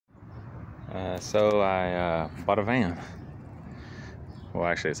So I bought a van. Well,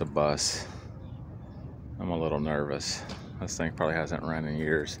 actually, it's a bus. I'm a little nervous. This thing probably hasn't run in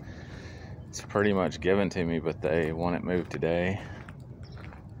years. It's pretty much given to me, but they want it moved today.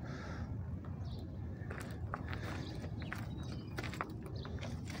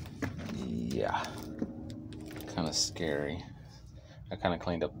 Yeah, kind of scary. I kind of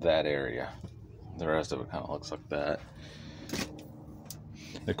cleaned up that area. The rest of it kind of looks like that.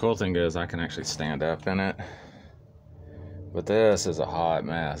 The cool thing is I can actually stand up in it. But this is a hot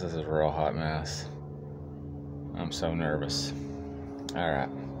mess. This is a real hot mess. I'm so nervous. Alright.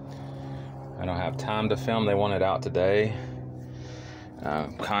 I don't have time to film. They want it out today.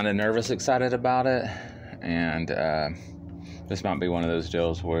 I'm kind of nervous, excited about it. And this might be one of those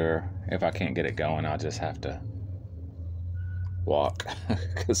deals where if I can't get it going, I'll just have to walk.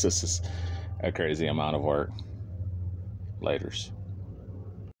 Because this is a crazy amount of work. Laters.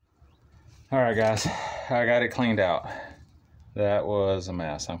 Alright guys, I got it cleaned out. That was a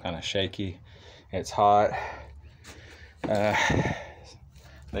mess. I'm kind of shaky. It's hot.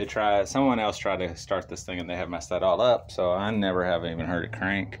 Someone else tried to start this thing and they have messed that all up, so I never have even heard it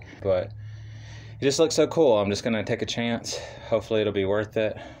crank. But it just looks so cool. I'm just gonna take a chance. Hopefully it'll be worth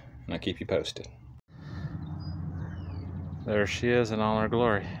it, and I'll keep you posted. There she is in all her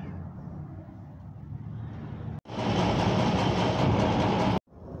glory.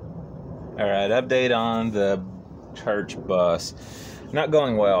 All right, update on the church bus. Not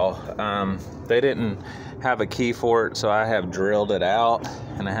going well. They didn't have a key for it, so I have drilled it out,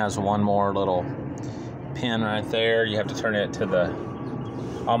 and it has one more little pin right there. You have to turn it to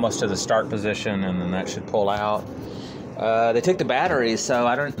almost to the start position, and then that should pull out. They took the batteries, so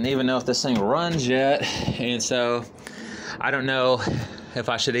I don't even know if this thing runs yet, and so I don't know if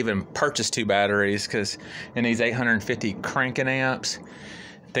I should even purchase 2 batteries, because it needs 850 cranking amps.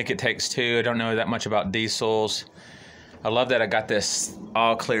 I think it takes 2. I don't know that much about diesels. I love that I got this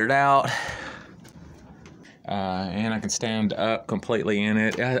all cleared out. And I can stand up completely in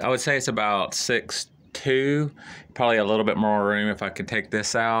it. I would say it's about 6'2". Probably a little bit more room if I could take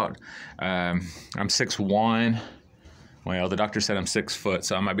this out. I'm 6'1". Well, the doctor said I'm 6 foot,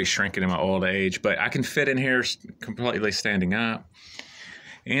 so I might be shrinking in my old age. But I can fit in here completely standing up.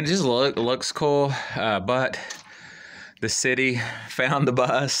 And it just looks cool, but the city found the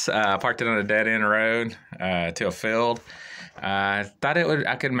bus, parked it on a dead-end road to a field. I thought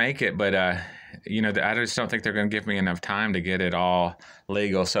I could make it, but you know, I just don't think they're going to give me enough time to get it all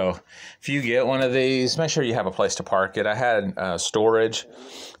legal. So if you get one of these, make sure you have a place to park it. I had a storage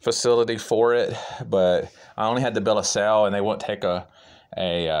facility for it, but I only had the bill of sale, and they won't take a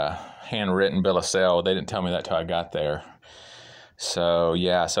handwritten bill of sale. They didn't tell me that till I got there. So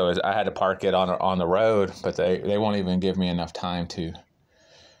yeah, so I had to park it on the road, but they won't even give me enough time to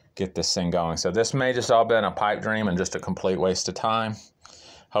get this thing going. So this may just all been a pipe dream and just a complete waste of time.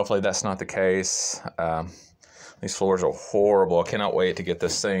 Hopefully that's not the case. These floors are horrible. I cannot wait to get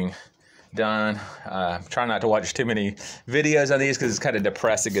this thing done. Try not to watch too many videos on these because it's kind of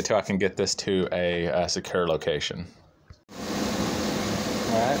depressing until I can get this to a secure location.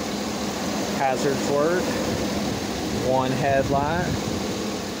 All right, hazards work. 1 headlight.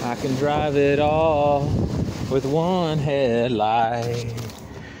 I can drive it all with 1 headlight.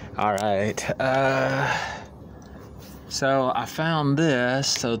 All right. So I found this.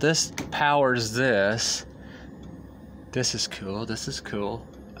 So this powers this. This is cool. This is cool.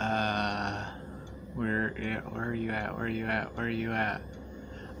 Where are you at? Where are you at? Where are you at?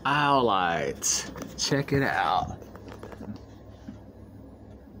 Aisle lights. Check it out.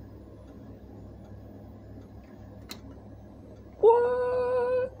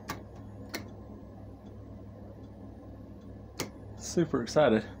 What? Super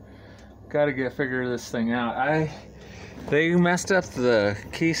excited. Gotta figure this thing out. They messed up the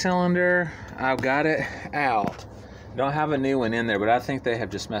key cylinder. I've got it out. Don't have a new one in there, but I think they have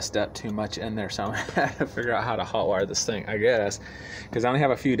just messed up too much in there, so I'm gonna have to figure out how to hotwire this thing, I guess, because I only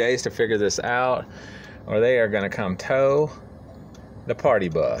have a few days to figure this out, or they are gonna come tow the party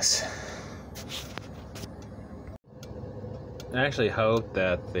bus. I actually hope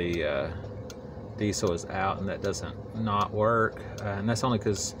that the diesel is out and that doesn't not work, and that's only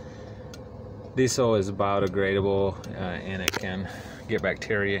because diesel is biodegradable and it can get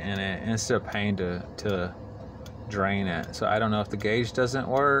bacteria in it, and it's a pain to drain it. So I don't know if the gauge doesn't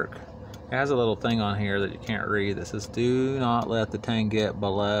work. It has a little thing on here that you can't read that says do not let the tank get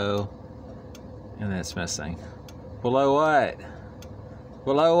below, and then it's missing. Below what?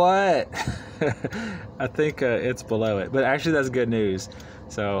 Below what? I think it's below it, but actually that's good news.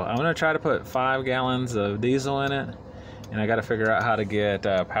 So I'm gonna try to put 5 gallons of diesel in it, and I got to figure out how to get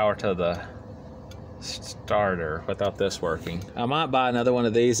power to the starter without this working. I might buy another one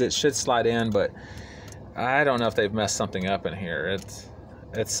of these. It should slide in, but I don't know if they've messed something up in here.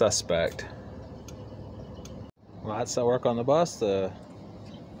 It's suspect. Lights that work on the bus, the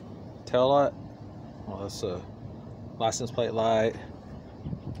tail light. Well, that's a license plate light.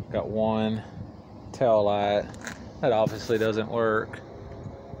 Got one tail light that obviously doesn't work,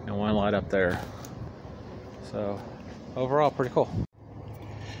 and one light up there. So overall, pretty cool.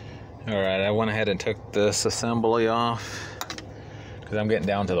 All right, I went ahead and took this assembly off because I'm getting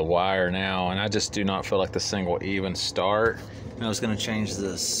down to the wire now, and I just do not feel like this thing will even start. And I was going to change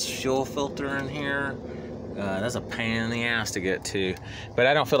this fuel filter in here. That's a pain in the ass to get to, but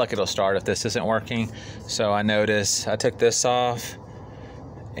I don't feel like it'll start if this isn't working. So I took this off,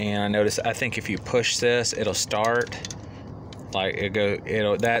 and I noticed, I think if you push this, it'll start. Like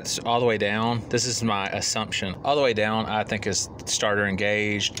that's all the way down. This is my assumption. All the way down, I think, is starter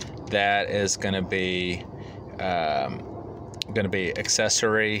engaged. That is going to be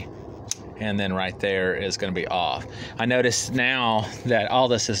accessory, and then right there is going to be off. I noticed now that all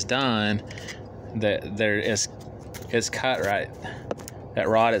this is done, that it's cut right. That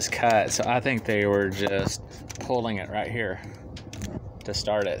rod is cut, so I think they were just pulling it right here to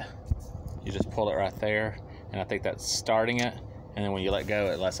start it. You just pull it right there, and I think that's starting it, and then when you let go,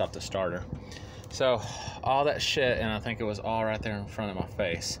 it lets off the starter. So all that shit, and I think it was all right there in front of my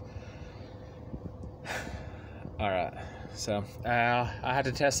face. All right, so I had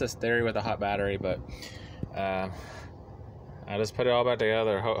to test this theory with a hot battery, but I just put it all back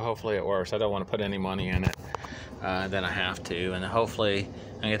together. Hopefully it works. I don't want to put any money in it. Then I have to, and hopefully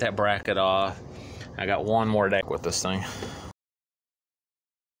I get that bracket off. I got one more day with this thing.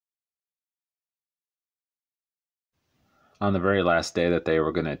 On the very last day that they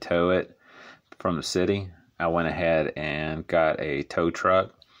were going to tow it from the city, I went ahead and got a tow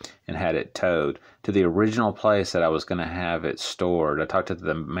truck and had it towed to the original place that I was going to have it stored. I talked to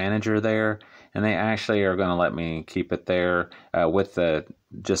the manager there, and they actually are going to let me keep it there with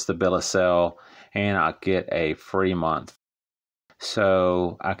just the bill of sale, and I'll get a free month.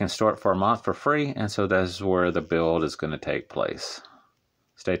 So I can store it for a month for free, and so that's where the build is going to take place.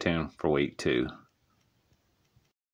 Stay tuned for week 2.